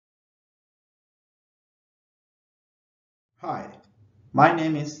Hi, my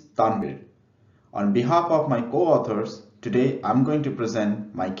name is Tanvir. On behalf of my co-authors, today I'm going to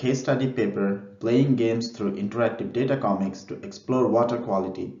present my case study paper, Playing Games Through Interactive Data Comics to Explore Water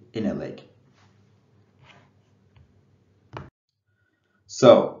Quality in a Lake.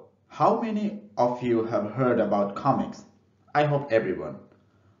 So, how many of you have heard about comics? I hope everyone.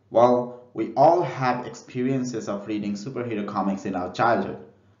 Well, we all have experiences of reading superhero comics in our childhood.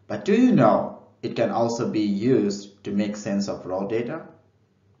 But do you know it can also be used to make sense of raw data?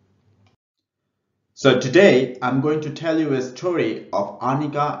 So today I'm going to tell you a story of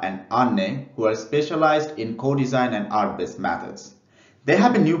Annika and Anne who are specialized in co-design and art-based methods. They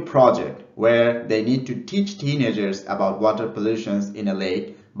have a new project where they need to teach teenagers about water pollution in a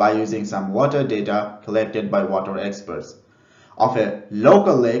lake by using some water data collected by water experts of a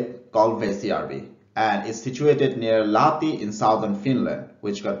local lake called Vesijärvi, and is situated near Lahti in southern Finland,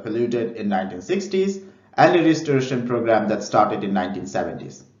 which got polluted in 1960s, and a restoration program that started in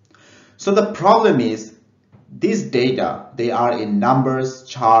 1970s. So the problem is these data, they are in numbers,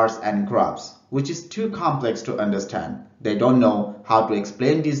 charts and graphs, which is too complex to understand. They don't know how to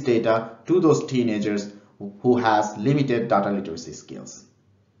explain this data to those teenagers who has limited data literacy skills.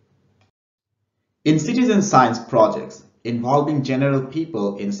 In citizen science projects, involving general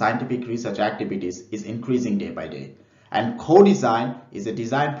people in scientific research activities is increasing day by day. And co-design is a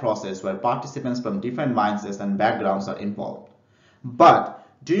design process where participants from different mindsets and backgrounds are involved. But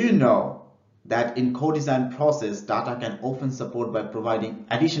do you know that in co-design process, data can often support by providing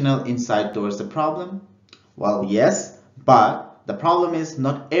additional insight towards the problem? Well, yes, but the problem is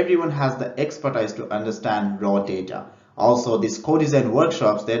not everyone has the expertise to understand raw data. Also, these co-design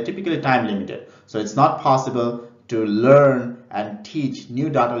workshops, they're typically time limited, so it's not possible to learn and teach new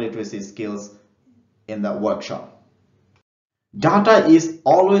data literacy skills in the workshop. Data is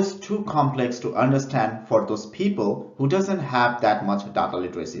always too complex to understand for those people who doesn't have that much data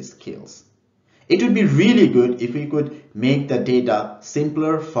literacy skills. It would be really good if we could make the data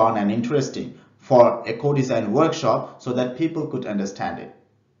simpler, fun and interesting for a co-design workshop so that people could understand it.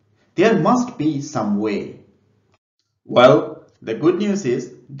 There must be some way. Well, the good news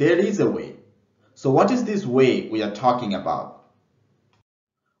is there is a way. So what is this way we are talking about?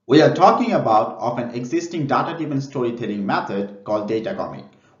 We are talking about of an existing data-driven storytelling method called data comic.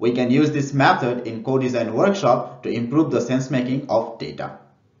 We can use this method in co-design workshop to improve the sense-making of data.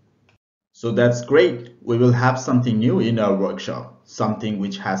 So that's great. We will have something new in our workshop, something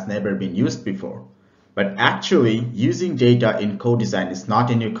which has never been used before. But actually, using data in co-design is not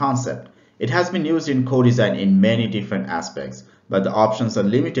a new concept. It has been used in co-design in many different aspects, but the options are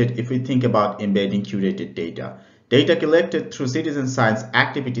limited if we think about embedding curated data. Data collected through citizen science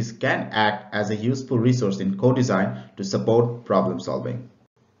activities can act as a useful resource in co-design to support problem solving.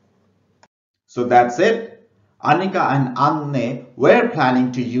 So that's it. Annika and Anne were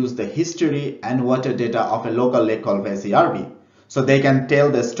planning to use the history and water data of a local lake called Vesijärvi, so they can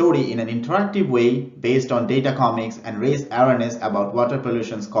tell the story in an interactive way based on data comics and raise awareness about water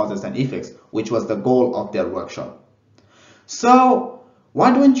pollution's causes and effects, which was the goal of their workshop. So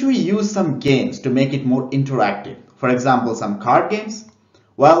why don't we use some games to make it more interactive? For example, some card games?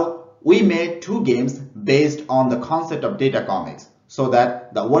 Well, we made two games based on the concept of data comics so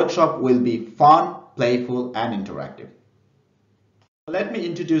that the workshop will be fun, playful and interactive. Let me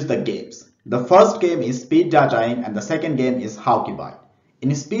introduce the games. The first game is speed dataing and the second game is Haukibite.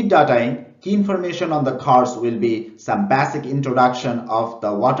 In speed dataing, key information on the cards will be some basic introduction of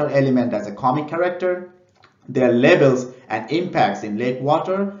the water element as a comic character, their levels and impacts in lake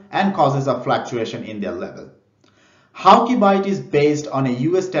water, and causes of fluctuation in their level. Haukibite is based on a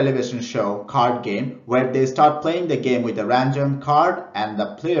US television show card game where they start playing the game with a random card and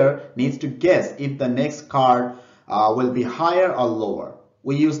the player needs to guess if the next card will be higher or lower.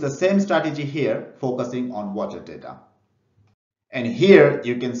 We use the same strategy here, focusing on water data. And here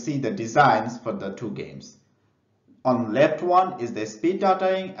you can see the designs for the two games. On left one is the speed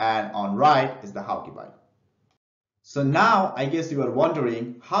dataing and on right is the Haukibite. So now I guess you are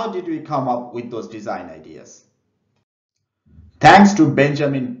wondering, how did we come up with those design ideas? Thanks to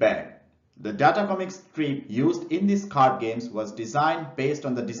Benjamin Beck. The data comic strip used in these card games was designed based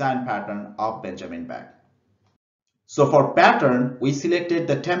on the design pattern of Benjamin Beck. So for pattern, we selected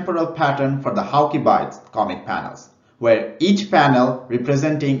the temporal pattern for the Haukibite's comic panels, where each panel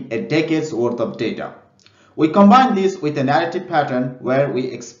representing a decade's worth of data. We combined this with a narrative pattern where we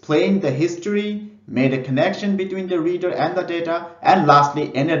explained the history, made a connection between the reader and the data, and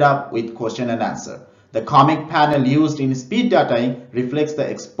lastly ended up with question and answer. The comic panel used in speed dataing reflects the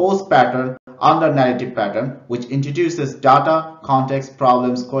exposed pattern on the narrative pattern, which introduces data, context,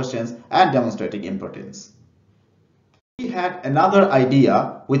 problems, questions, and demonstrating importance. We had another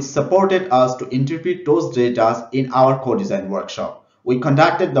idea which supported us to interpret those data in our co-design workshop. We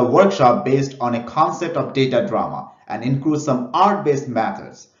conducted the workshop based on a concept of data drama and includes some art-based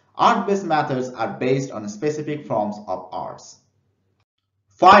methods. Art-based methods are based on specific forms of arts.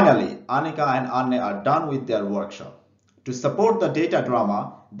 Finally, Annika and Anne are done with their workshop. To support the data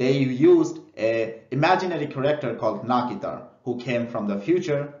drama, they used an imaginary character called Nakitar, who came from the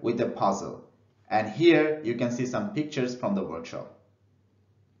future with a puzzle. And here you can see some pictures from the workshop.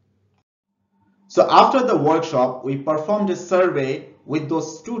 So after the workshop, we performed a survey with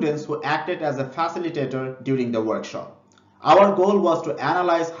those students who acted as a facilitator during the workshop. Our goal was to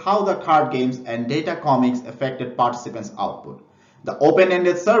analyze how the card games and data comics affected participants' output. The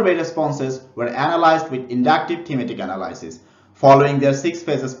open-ended survey responses were analyzed with inductive thematic analysis. Following their 6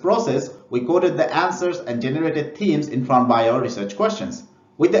 phases process, we coded the answers and generated themes informed by our research questions.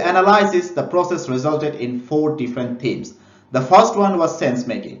 With the analysis, the process resulted in 4 different themes. The first one was sense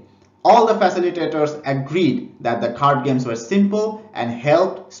making. All the facilitators agreed that the card games were simple and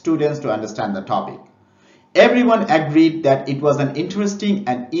helped students to understand the topic. Everyone agreed that it was an interesting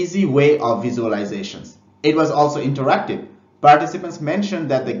and easy way of visualizations. It was also interactive. Participants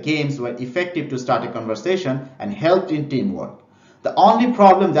mentioned that the games were effective to start a conversation and helped in teamwork. The only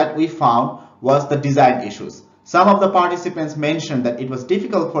problem that we found was the design issues. Some of the participants mentioned that it was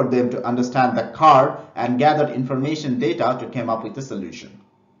difficult for them to understand the card and gathered information data to come up with a solution.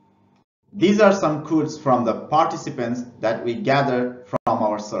 These are some quotes from the participants that we gathered from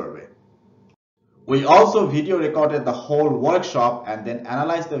our survey. We also video recorded the whole workshop and then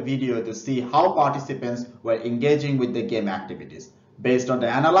analyzed the video to see how participants were engaging with the game activities. Based on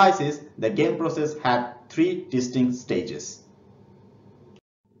the analysis, the game process had 3 distinct stages.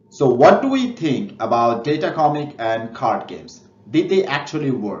 So what do we think about data comic and card games? Did they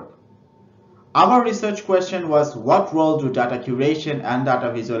actually work? Our research question was, what role do data curation and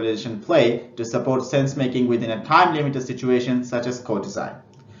data visualization play to support sense making within a time-limited situation such as co-design?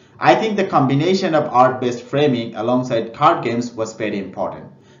 I think the combination of art-based framing alongside card games was very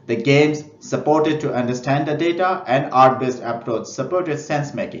important. The games supported to understand the data and art-based approach supported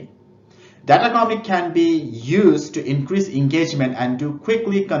sense making. Data comic can be used to increase engagement and to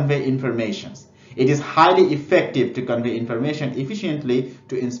quickly convey information. It is highly effective to convey information efficiently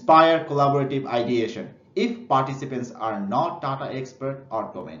to inspire collaborative ideation if participants are not data expert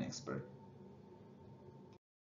or domain expert.